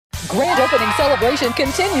grand opening celebration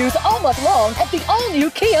continues all month long at the all-new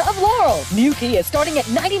Kia of Laurel. New Kia starting at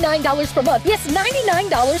 $99 per month. Yes,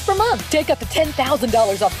 $99 per month. Take up to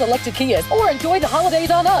 $10,000 off selected Kias or enjoy the holidays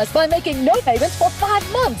on us by making no payments for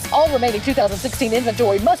 5 months. All remaining 2016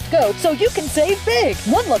 inventory must go so you can save big.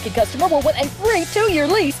 One lucky customer will win a free 2-year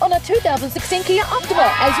lease on a 2016 Kia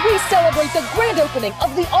Optima as we celebrate the grand opening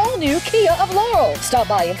of the all-new Kia of Laurel. Stop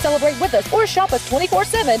by and celebrate with us or shop us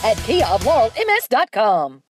 24/7 at KiaofLaurelMS.com.